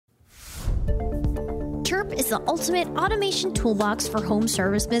Chirp is the ultimate automation toolbox for home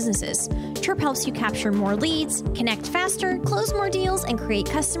service businesses. Chirp helps you capture more leads, connect faster, close more deals, and create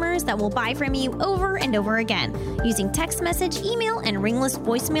customers that will buy from you over and over again. Using text message, email, and ringless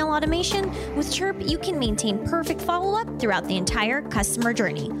voicemail automation, with Chirp, you can maintain perfect follow-up throughout the entire customer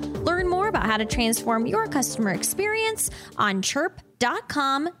journey. Learn more about how to transform your customer experience on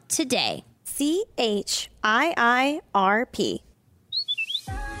chirp.com today. CHIIRP.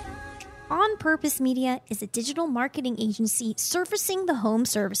 On Purpose Media is a digital marketing agency surfacing the home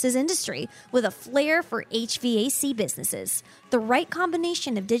services industry with a flair for HVAC businesses. The right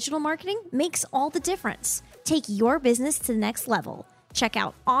combination of digital marketing makes all the difference. Take your business to the next level. Check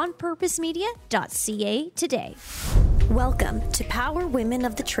out onpurposemedia.ca today. Welcome to Power Women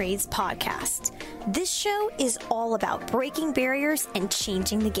of the Trades podcast. This show is all about breaking barriers and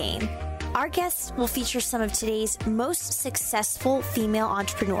changing the game. Our guests will feature some of today's most successful female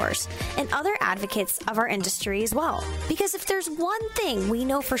entrepreneurs and other advocates of our industry as well. Because if there's one thing we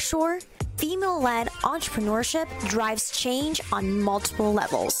know for sure, female-led entrepreneurship drives change on multiple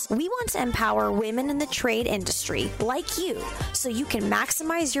levels. We want to empower women in the trade industry like you so you can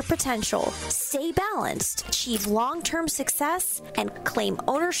maximize your potential, stay balanced, achieve long-term success, and claim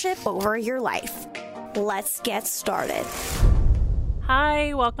ownership over your life. Let's get started.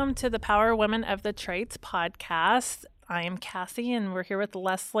 Hi, welcome to the Power Women of the Trades podcast. I am Cassie, and we're here with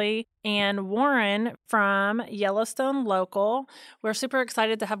Leslie and Warren from Yellowstone Local. We're super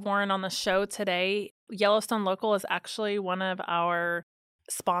excited to have Warren on the show today. Yellowstone Local is actually one of our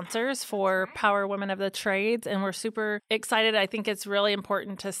sponsors for Power Women of the Trades, and we're super excited. I think it's really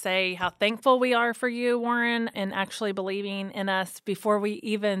important to say how thankful we are for you, Warren, and actually believing in us before we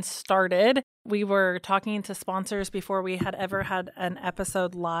even started. We were talking to sponsors before we had ever had an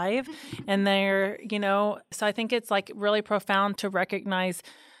episode live, and so I think it's like really profound to recognize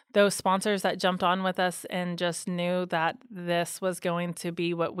those sponsors that jumped on with us and just knew that this was going to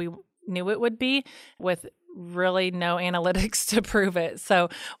be what we knew it would be, with really no analytics to prove it. So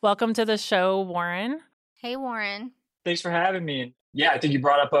welcome to the show, Warren. Hey, Warren. Thanks for having me. And yeah, I think you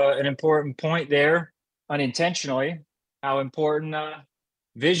brought up an important point there, unintentionally, how important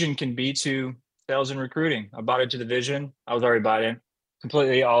vision can be to sales and recruiting. I bought into the vision. I was already bought in.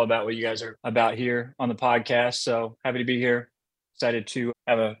 Completely all about what you guys are about here on the podcast. So happy to be here. Excited to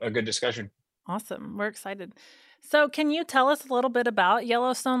have a good discussion. Awesome. We're excited. So can you tell us a little bit about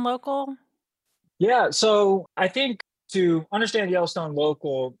Yellowstone Local? Yeah, so I think to understand Yellowstone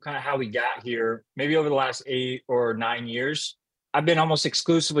Local, kind of how we got here, maybe over the last 8 or 9 years, I've been almost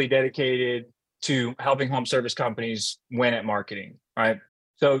exclusively dedicated to helping home service companies win at marketing, right?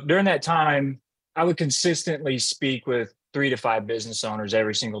 So during that time, I would consistently speak with 3 to 5 business owners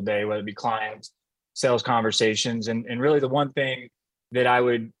every single day, whether it be clients, sales conversations. And really the one thing that I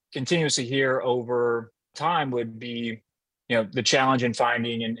would continuously hear over time would be, the challenge in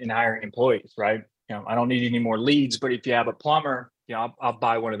finding and hiring employees, right? I don't need any more leads, but if you have a plumber, I'll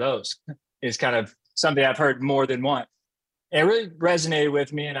buy one of those. It's kind of something I've heard more than once. And it really resonated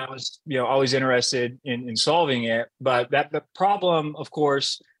with me, and I was, always interested in solving it. But the problem, of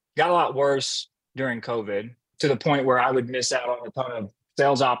course, got a lot worse during COVID, to the point where I would miss out on a ton of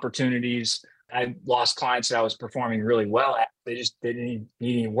sales opportunities. I lost clients that I was performing really well at. They just didn't need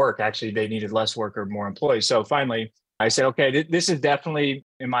any work. Actually, they needed less work or more employees. So finally, I said, okay, this is definitely,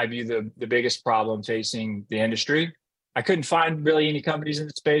 in my view, the biggest problem facing the industry. I couldn't find really any companies in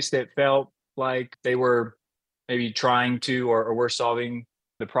the space that felt like they were maybe trying to or were solving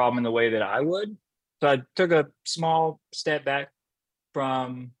the problem in the way that I would. So I took a small step back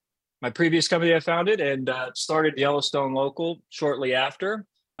from my previous company I founded and started Yellowstone Local shortly after.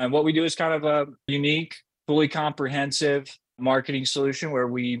 And what we do is kind of a unique, fully comprehensive marketing solution where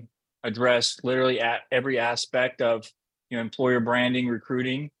we address literally at every aspect of employer branding,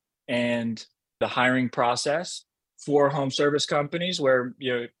 recruiting, and the hiring process for home service companies, where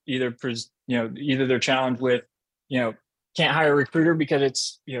either they're challenged with can't hire a recruiter because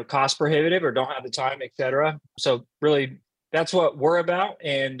it's cost prohibitive or don't have the time, et cetera. So really, that's what we're about,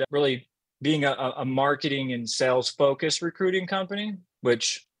 and really being a marketing and sales focused recruiting company,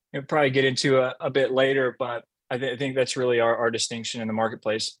 which we'll probably get into a bit later, but I think that's really our distinction in the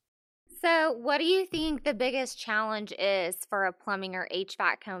marketplace. So what do you think the biggest challenge is for a plumbing or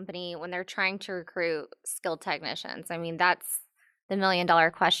HVAC company when they're trying to recruit skilled technicians? I mean, that's the $1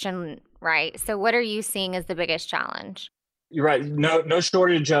 million question, right? So what are you seeing as the biggest challenge? You're right. No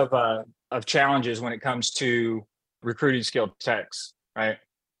shortage of challenges when it comes to recruiting skilled techs, right?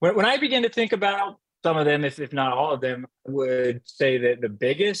 When I begin to think about some of them, if not all of them, I would say that the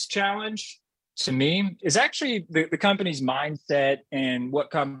biggest challenge to me is actually the company's mindset and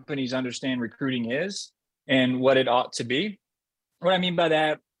what companies understand recruiting is. and what it ought to be. What I mean by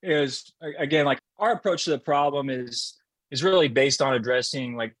that is, again, like our approach to the problem is really based on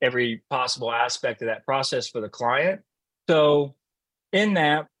addressing like every possible aspect of that process for the client. So in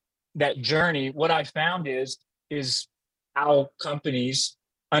that journey, what I found is how companies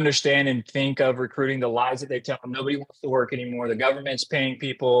understand and think of recruiting, the lies that they tell them. Nobody wants to work anymore. The government's paying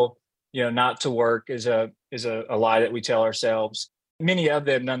people, not to work is a lie that we tell ourselves. Many of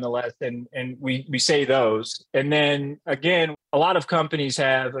them nonetheless, and we say those. And then again, a lot of companies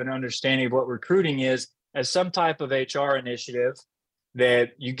have an understanding of what recruiting is as some type of HR initiative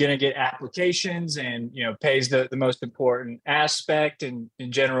that you're going to get applications and, pays the most important aspect, and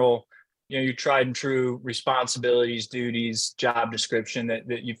in general, your tried and true responsibilities, duties, job description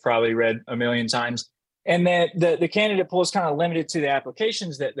that you've probably read a million times. And that the candidate pool is kind of limited to the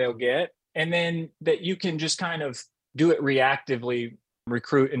applications that they'll get. And then that you can just kind of do it reactively,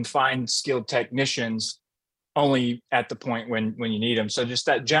 recruit and find skilled technicians only at the point when you need them. So just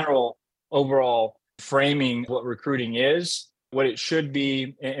that general overall framing what recruiting is, what it should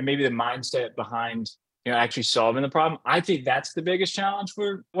be, and maybe the mindset behind actually solving the problem. I think that's the biggest challenge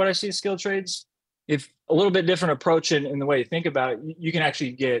for what I see as skilled trades. If a little bit different approach in the way you think about it, you can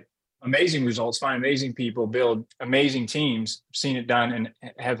actually get amazing results, find amazing people, build amazing teams, seen it done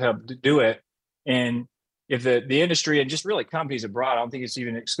and have helped do it. And if the industry and just really companies abroad, I don't think it's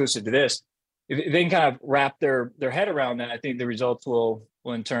even exclusive to this, if they can kind of wrap their head around that, I think the results will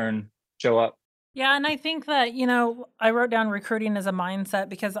in turn show up. Yeah. And I think that, I wrote down recruiting as a mindset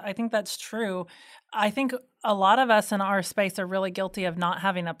because I think that's true. I think a lot of us in our space are really guilty of not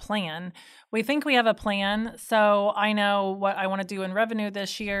having a plan. We think we have a plan. So I know what I want to do in revenue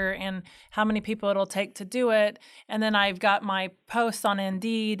this year and how many people it'll take to do it. And then I've got my posts on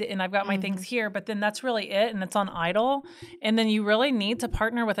Indeed and I've got my things here, but then that's really it. And it's on idle. And then you really need to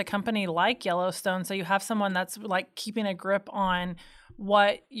partner with a company like Yellowstone. So you have someone that's like keeping a grip on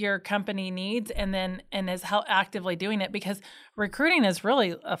what your company needs and is actively doing it, because recruiting is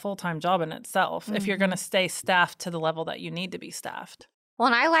really a full-time job in itself if you're going to stay staffed to the level that you need to be staffed. Well,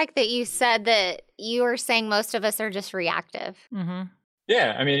 and I like that you said that you were saying most of us are just reactive. Mm-hmm.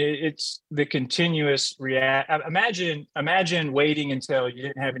 Yeah, I mean, it's the continuous Imagine waiting until you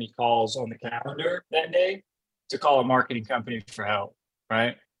didn't have any calls on the calendar that day to call a marketing company for help,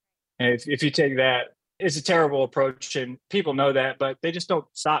 right? And if you take that, it's a terrible approach, and people know that, but they just don't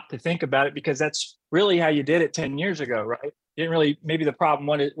stop to think about it because that's really how you did it 10 years ago, right? You didn't really, maybe the problem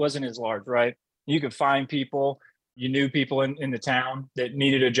wasn't as large, right? You could find people, you knew people in the town that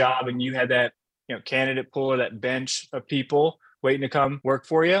needed a job, and you had that, candidate pool or that bench of people waiting to come work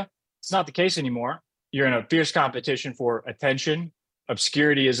for you. It's not the case anymore. You're in a fierce competition for attention.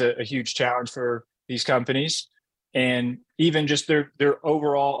 Obscurity is a huge challenge for these companies. And even just their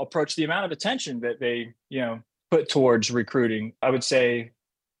overall approach, the amount of attention that they, put towards recruiting. I would say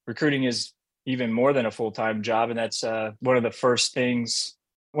recruiting is even more than a full-time job. And that's one of the first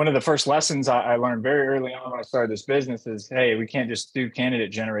lessons I learned very early on when I started this business is, hey, we can't just do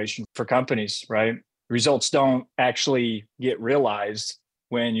candidate generation for companies, right? Results don't actually get realized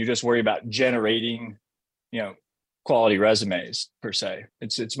when you just worry about generating, quality resumes per se.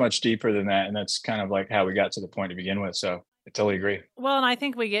 It's much deeper than that. And that's kind of like how we got to the point to begin with. So I totally agree. Well, and I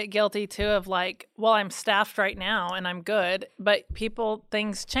think we get guilty too of like, well, I'm staffed right now and I'm good, but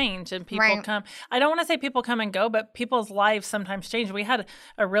things change and people come. I don't want to say people come and go, but people's lives sometimes change. We had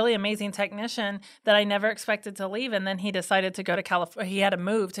a really amazing technician that I never expected to leave. And then he decided to go to California. He had to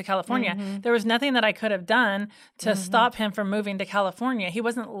move to California. Mm-hmm. There was nothing that I could have done to stop him from moving to California. He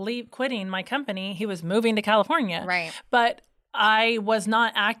wasn't quitting my company. He was moving to California. Right. But I was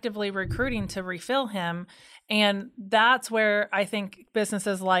not actively recruiting to refill him. And that's where I think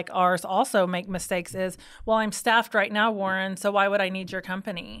businesses like ours also make mistakes is, well, I'm staffed right now, Warren, so why would I need your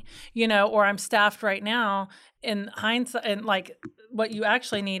company? Or I'm staffed right now. In hindsight, and like what you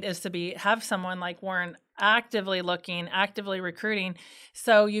actually need is to have someone like Warren actively looking, actively recruiting,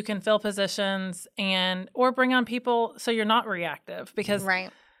 so you can fill positions or bring on people so you're not reactive, because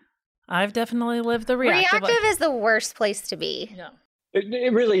I've definitely lived the reactive. Reactive is the worst place to be. Yeah.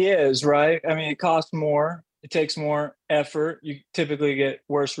 It really is, right? I mean, it costs more. It takes more effort. You typically get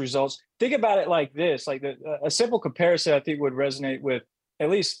worse results. Think about it like this, like a simple comparison I think would resonate with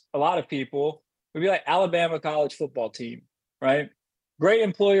at least a lot of people would be like Alabama college football team, right? Great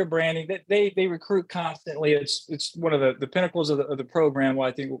employer branding. They recruit constantly. It's one of the pinnacles of the program.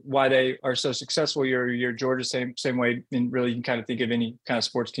 Why they are so successful year over year. Georgia, same way. And really, you can kind of think of any kind of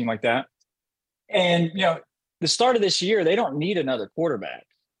sports team like that. And, the start of this year, they don't need another quarterback.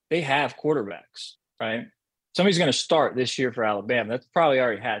 They have quarterbacks, right? Somebody's going to start this year for Alabama. That's probably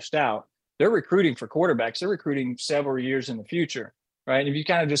already hashed out. they're recruiting for quarterbacks. They're recruiting several years in the future, right? And if you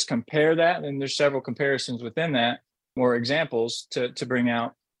kind of just compare that, and there's several comparisons within that, more examples to bring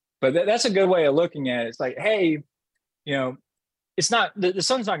out. But that's a good way of looking at it. It's like, hey, it's not, the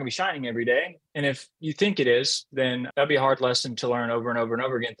sun's not going to be shining every day. And if you think it is, then that'd be a hard lesson to learn over and over and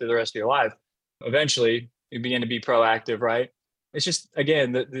over again through the rest of your life. Eventually, you begin to be proactive, right? It's just,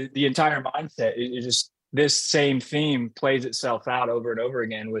 again, the entire mindset is just, this same theme plays itself out over and over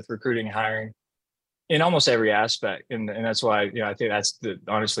again with recruiting and hiring in almost every aspect. And that's why, I think that's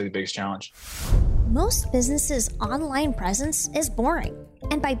honestly the biggest challenge. Most businesses' online presence is boring.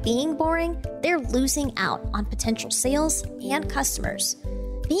 And by being boring, they're losing out on potential sales and customers.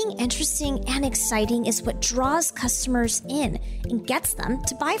 Being interesting and exciting is what draws customers in and gets them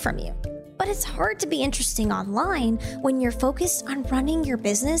to buy from you. But it's hard to be interesting online when you're focused on running your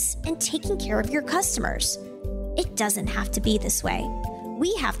business and taking care of your customers. It doesn't have to be this way.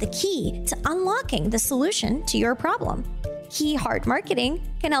 We have the key to unlocking the solution to your problem. Key Heart Marketing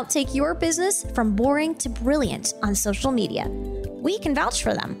can help take your business from boring to brilliant on social media. We can vouch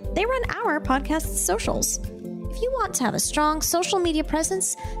for them. They run our podcast socials. If you want to have a strong social media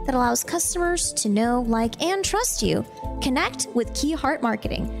presence that allows customers to know, like, and trust you, connect with Key Heart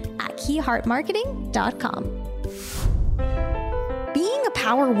Marketing at keyheartmarketing.com. Being a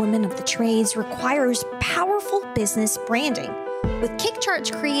power woman of the trades requires powerful business branding. With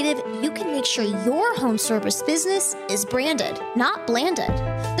KickCharge Creative, you can make sure your home service business is branded, not blanded.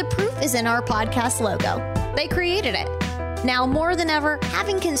 The proof is in our podcast logo. They created it. Now more than ever,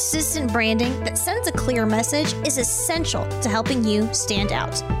 having consistent branding that sends a clear message is essential to helping you stand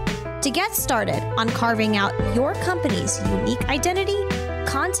out. To get started on carving out your company's unique identity,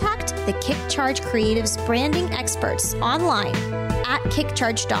 contact the KickCharge Creative's branding experts online at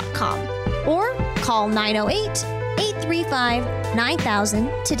kickcharge.com or call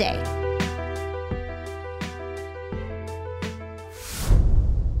 908-835-9000 today.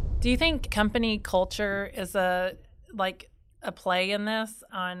 Do you think company culture is a play in this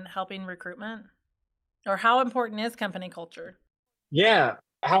on helping recruitment? Or how important is company culture? Yeah,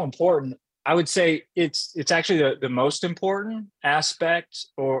 how important? I would say it's actually the most important aspect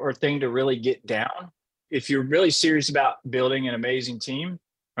or thing to really get down. If you're really serious about building an amazing team,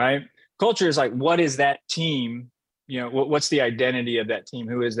 right? Culture is like, what is that team? What's the identity of that team?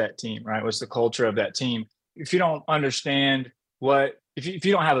 Who is that team, right? What's the culture of that team? If you don't understand if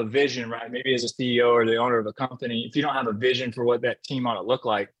you don't have a vision, right? Maybe as a CEO or the owner of a company, if you don't have a vision for what that team ought to look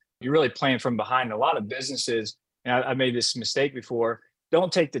like, you're really playing from behind. A lot of businesses, and I made this mistake before,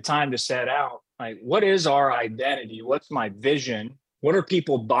 don't take the time to set out, like, what is our identity? What's my vision? What are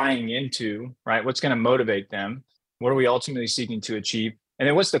people buying into, right? What's going to motivate them? What are we ultimately seeking to achieve? And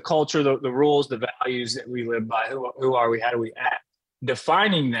then what's the culture, the rules, the values that we live by? Who are we? How do we act?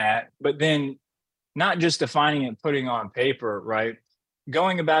 Defining that, but then not just defining it and putting on paper, right?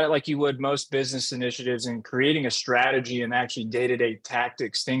 Going about it like you would most business initiatives and creating a strategy and actually day-to-day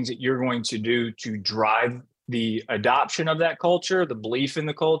tactics, things that you're going to do to drive the adoption of that culture, the belief in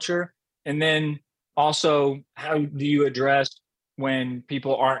the culture. And then also, how do you address when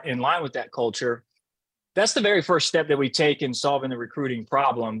people aren't in line with that culture? That's the very first step that we take in solving the recruiting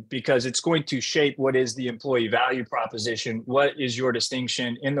problem, because it's going to shape what is the employee value proposition. What is your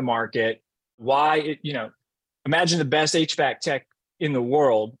distinction in the market? Why, imagine the best HVAC tech in the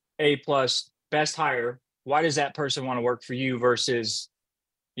world, A+, best hire. Why does that person want to work for you versus,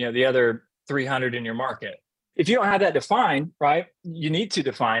 the other 300 in your market? If you don't have that defined, right, you need to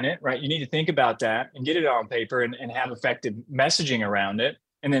define it, right? You need to think about that and get it on paper and have effective messaging around it,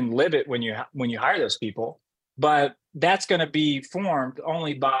 and then live it when you hire those people. But that's going to be formed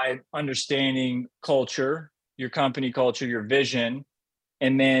only by understanding culture, your company culture, your vision,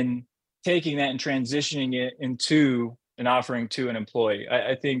 and then taking that and transitioning it into an offering to an employee.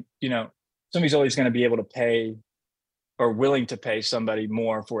 I think, somebody's always going to be able to pay or willing to pay somebody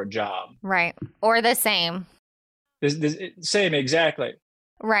more for a job. Right. Or the same. Same, exactly.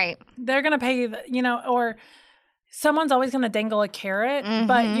 Right. They're going to pay you, or someone's always going to dangle a carrot,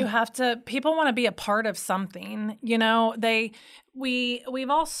 but you have to, people want to be a part of something, we've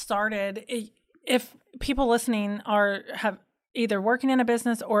all started, if people listening have either working in a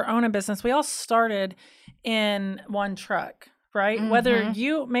business or own a business, we all started in one truck, right? Whether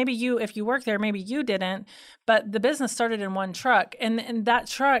if you work there, maybe you didn't, but the business started in one truck, and that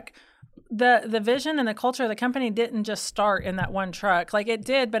truck, the vision and the culture of the company didn't just start in that one truck. Like, it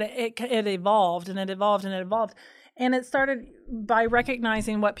did, but it evolved and it evolved and it evolved. And it started by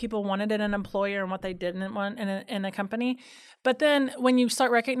recognizing what people wanted in an employer and what they didn't want in a company. But then when you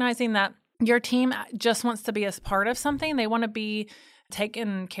start recognizing that your team just wants to be a part of something, they want to be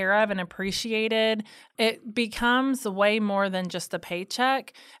taken care of and appreciated, it becomes way more than just a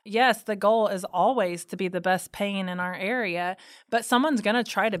paycheck. Yes, the goal is always to be the best paying in our area, but someone's going to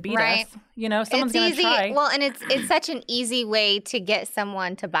try to beat us. Someone's going to try. Well, and it's such an easy way to get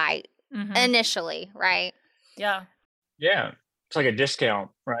someone to bite initially, right? Yeah. Yeah. It's like a discount,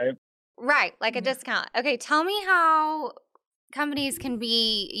 right? Right, like a discount. Okay, tell me how companies can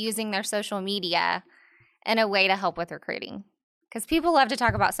be using their social media in a way to help with recruiting. Because people love to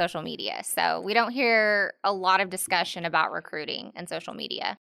talk about social media. So we don't hear a lot of discussion about recruiting and social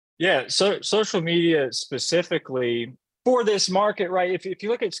media. Yeah. So social media specifically for this market, right? If you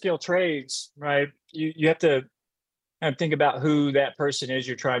look at skilled trades, right, you have to kind of think about who that person is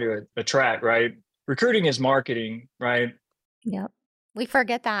you're trying to attract, right? Recruiting is marketing, right? Yep. We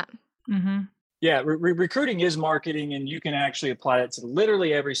forget that. Mm-hmm. Yeah, recruiting is marketing, and you can actually apply it to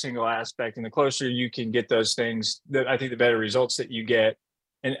literally every single aspect. And the closer you can get those things, I think the better results that you get.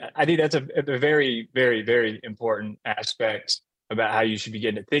 And I think that's a very, very, very important aspect about how you should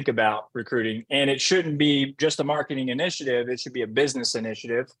begin to think about recruiting. And it shouldn't be just a marketing initiative. It should be a business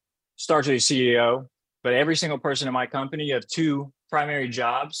initiative. Starts with a CEO, but every single person in my company, you have 2 primary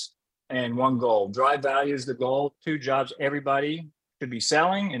jobs and 1 goal. Drive value is the goal, 2 jobs. Everybody should be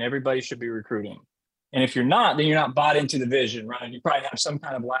selling and everybody should be recruiting. And if you're not, then you're not bought into the vision, right? You probably have some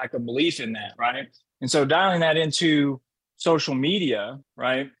kind of lack of belief in that, right? And so dialing that into social media,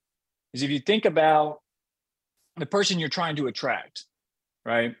 right, is if you think about the person you're trying to attract,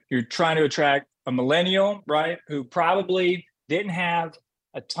 right? You're trying to attract a millennial, right, who probably didn't have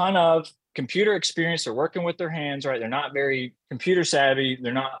a ton of computer experience. They're working with their hands, right? They're not very computer savvy.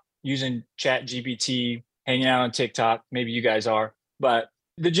 They're not using Chat GPT, hanging out on TikTok. Maybe you guys are. But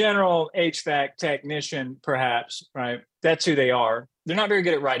the general HVAC technician, perhaps, right? That's who they are. They're not very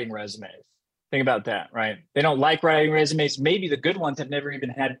good at writing resumes. Think about that, right? They don't like writing resumes. Maybe the good ones have never even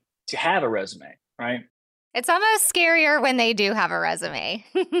had to have a resume, right? It's almost scarier when they do have a resume.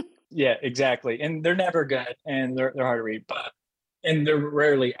 Yeah, exactly. And they're never good and they're hard to read, and they're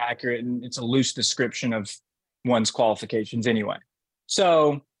rarely accurate. And it's a loose description of one's qualifications anyway.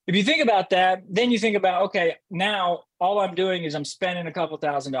 So if you think about that, then you think about, okay, now all I'm doing is I'm spending a couple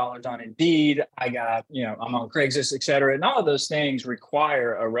 $1,000s on Indeed. I got, I'm on Craigslist, et cetera. And all of those things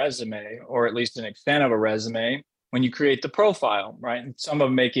require a resume, or at least an extent of a resume when you create the profile, right? And some of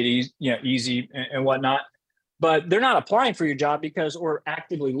them make it easy and whatnot, but they're not applying for your job or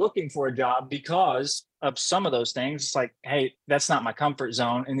actively looking for a job because of some of those things. It's like, hey, that's not my comfort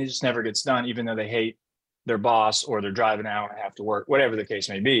zone. And it just never gets done, even though they hate their boss or they're driving an hour and a half to work, whatever the case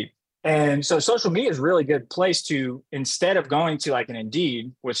may be. And so social media is a really good place to, instead of going to like an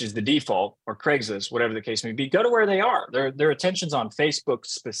Indeed, which is the default, or Craigslist, whatever the case may be, go to where they are. Their attention's on Facebook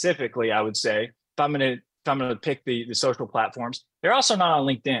specifically, I would say. If I'm going to pick the social platforms, they're also not on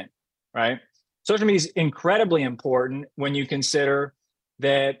LinkedIn, right? Social media is incredibly important when you consider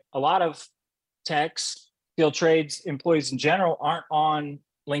that a lot of techs, skilled trades employees in general aren't on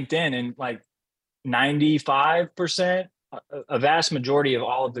LinkedIn, and like 95%, a vast majority of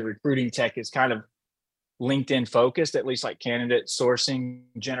all of the recruiting tech is kind of LinkedIn focused, at least like candidate sourcing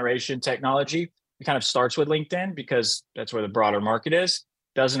generation technology. It kind of starts with LinkedIn because that's where the broader market is.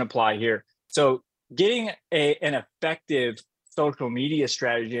 Doesn't apply here. So getting an effective social media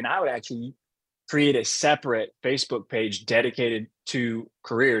strategy, and I would actually create a separate Facebook page dedicated to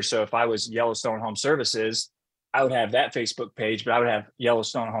careers. So if I was Yellowstone Home Services, I would have that Facebook page, but I would have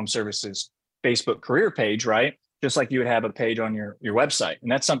Yellowstone Home Services Facebook career page, right? Just like you would have a page on your website.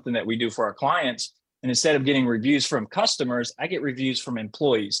 And that's something that we do for our clients. And instead of getting reviews from customers, I get reviews from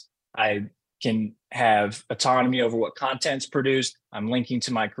employees. I can have autonomy over what content's produced. I'm linking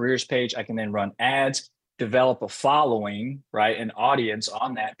to my careers page. I can then run ads, develop a following, right? An audience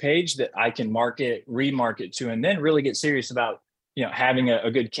on that page that I can market, remarket to, and then really get serious about, having a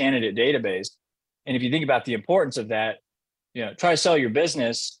good candidate database. And if you think about the importance of that, try to sell your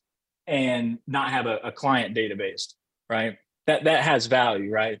business and not have a client database, right? That has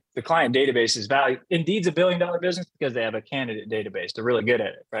value, right? The client database is value. Indeed's $1 billion business because they have a candidate database. They're really good at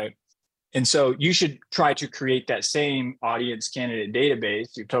it, right? And so you should try to create that same audience candidate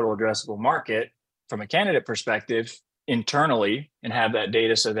database, your total addressable market, from a candidate perspective internally, and have that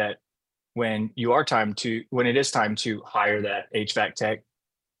data so that when it is time to hire that HVAC tech,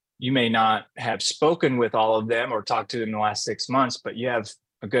 you may not have spoken with all of them or talked to them in the last 6 months, but you have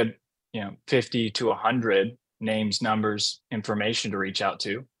a good 50 to 100 names, numbers, information to reach out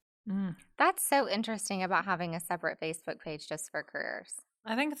to. That's so interesting about having a separate Facebook page just for careers.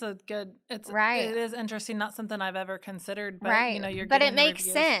 I think it's right. It is interesting. Not something I've ever considered, but right. You're but it getting makes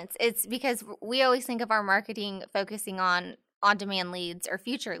reviews. sense. It's because we always think of our marketing focusing on on-demand leads or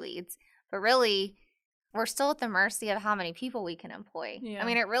future leads. But really, we're still at the mercy of how many people we can employ. Yeah. I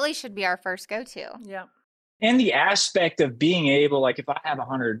mean, it really should be our first go-to. Yeah. And the aspect of being able, like if I have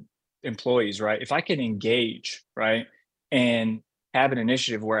 100 employees, right, if I can engage, right, and have an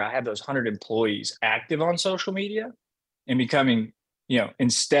initiative where I have those 100 employees active on social media and becoming,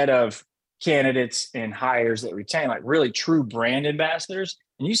 instead of candidates and hires that retain, like really true brand ambassadors.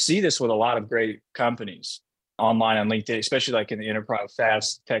 And you see this with a lot of great companies online on LinkedIn, especially like in the enterprise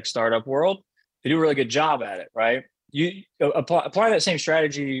fast tech startup world. They do a really good job at it, right? You apply that same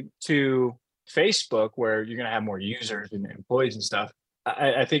strategy to Facebook, where you're going to have more users and employees and stuff.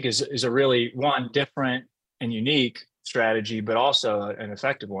 I think is a really different and unique strategy, but also an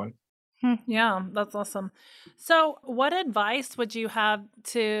effective one. Yeah, that's awesome. So what advice would you have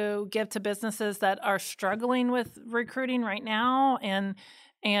to give to businesses that are struggling with recruiting right now and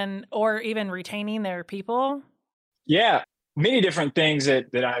or even retaining their people? Yeah, many different things that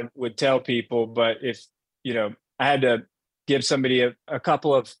I would tell people, but if, I had to give somebody a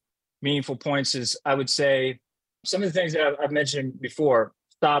couple of meaningful points, is I would say some of the things that I've mentioned before.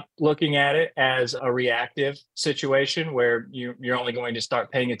 Stop looking at it as a reactive situation where you're only going to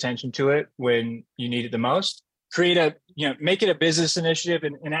start paying attention to it when you need it the most. Make it a business initiative.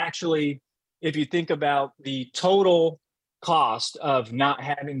 And actually, if you think about the total cost of not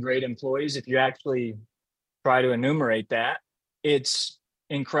having great employees, if you actually try to enumerate that, it's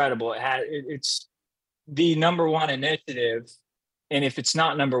incredible. It's the number one initiative. And if it's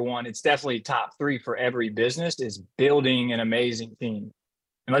not number one, it's definitely top 3 for every business, is building an amazing team.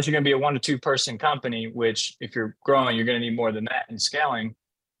 Unless you're going to be a 1 to 2 person company, which if you're growing, you're going to need more than that, and scaling.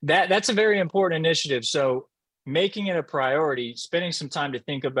 That's a very important initiative. So making it a priority, spending some time to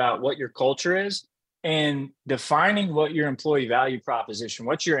think about what your culture is and defining what your employee value proposition,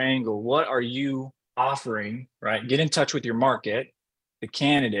 what's your angle, what are you offering, right? Get in touch with your market, the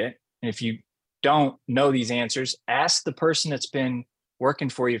candidate. And if you don't know these answers, ask the person that's been working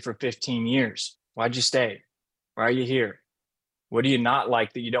for you for 15 years. Why'd you stay? Why are you here? What do you not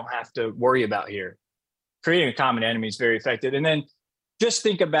like that you don't have to worry about here? Creating a common enemy is very effective. And then just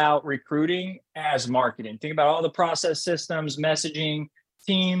think about recruiting as marketing. Think about all the process systems, messaging,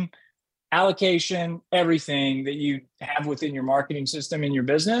 team, allocation, everything that you have within your marketing system in your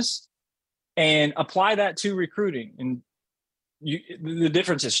business, and apply that to recruiting. And the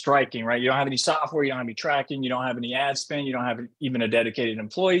difference is striking, right? You don't have any software, you don't have any tracking, you don't have any ad spend, you don't have even a dedicated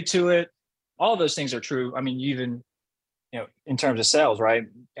employee to it. All those things are true. I mean, even in terms of sales, right?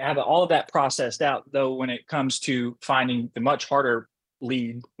 Have all of that processed out, though, when it comes to finding the much harder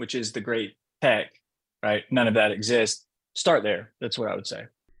lead, which is the great tech, right? None of that exists. Start there. That's what I would say.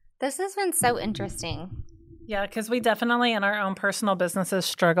 This has been so interesting. Yeah, because we definitely in our own personal businesses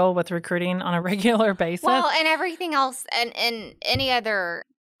struggle with recruiting on a regular basis. Well, and everything else and any other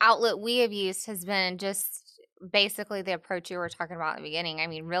outlet we have used has been just basically the approach you were talking about at the beginning. I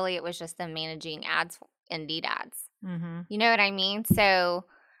mean, really, it was just them managing ads, Indeed ads. Mm-hmm. You know what I mean? So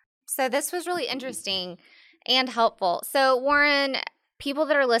this was really interesting and helpful. So Warren, people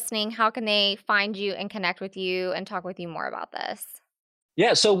that are listening, how can they find you and connect with you and talk with you more about this?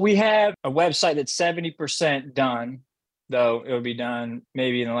 Yeah, so we have a website that's 70% done, though it'll be done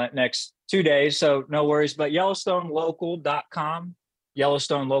maybe in the next 2 days. So no worries, but YellowstoneLocal.com,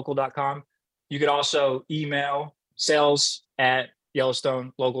 YellowstoneLocal.com. You could also email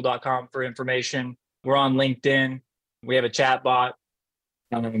sales@YellowstoneLocal.com for information. We're on LinkedIn. We have a chat bot.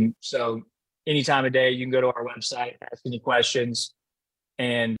 So any time of day, you can go to our website, ask any questions.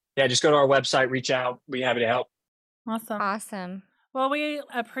 And just go to our website, reach out. We're happy to help. Awesome. Well, we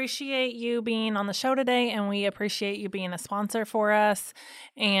appreciate you being on the show today, and we appreciate you being a sponsor for us.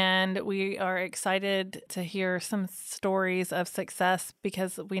 And we are excited to hear some stories of success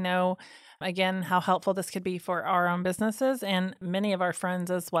because we know, again, how helpful this could be for our own businesses and many of our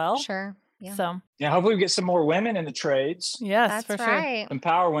friends as well. Sure. Yeah. So hopefully we get some more women in the trades. Yes, that's for right. sure.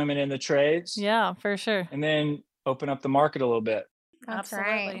 Empower women in the trades. Yeah, for sure. And then open up the market a little bit. That's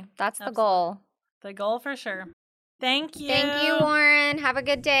Absolutely. right. That's the Absolutely. goal. The goal for sure. Thank you. Thank you, Warren. Have a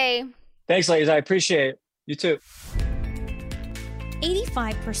good day. Thanks, ladies. I appreciate it. You too.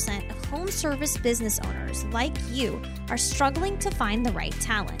 85% of home service business owners like you are struggling to find the right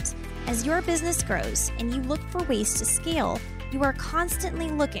talent. As your business grows and you look for ways to scale, you are constantly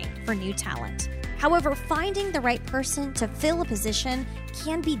looking for new talent. However, finding the right person to fill a position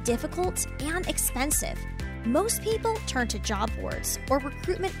can be difficult and expensive. Most people turn to job boards or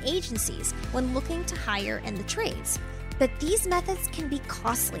recruitment agencies when looking to hire in the trades, but these methods can be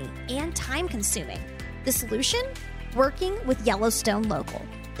costly and time-consuming. The solution? Working with Yellowstone Local.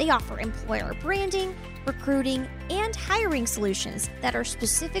 They offer employer branding, recruiting, and hiring solutions that are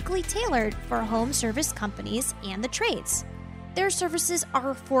specifically tailored for home service companies and the trades. Their services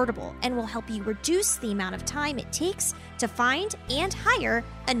are affordable and will help you reduce the amount of time it takes to find and hire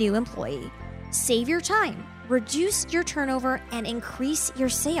a new employee. Save your time, reduce your turnover, and increase your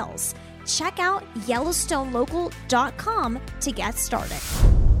sales. Check out YellowstoneLocal.com to get started.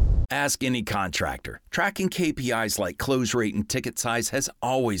 Ask any contractor. Tracking KPIs like close rate and ticket size has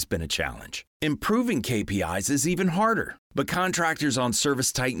always been a challenge. Improving KPIs is even harder. But contractors on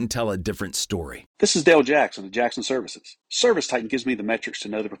ServiceTitan tell a different story. This is Dale Jackson of Jackson Services. ServiceTitan gives me the metrics to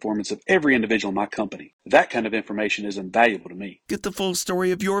know the performance of every individual in my company. That kind of information is invaluable to me. Get the full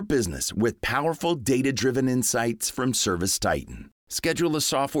story of your business with powerful data-driven insights from ServiceTitan. Schedule a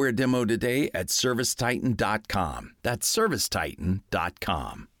software demo today at ServiceTitan.com. That's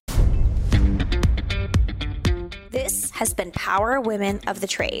ServiceTitan.com. This has been Power Women of the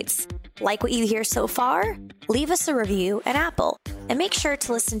Trades. Like what you hear so far? Leave us a review at Apple and make sure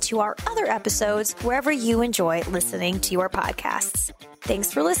to listen to our other episodes wherever you enjoy listening to your podcasts.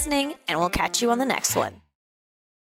 Thanks for listening, and we'll catch you on the next one.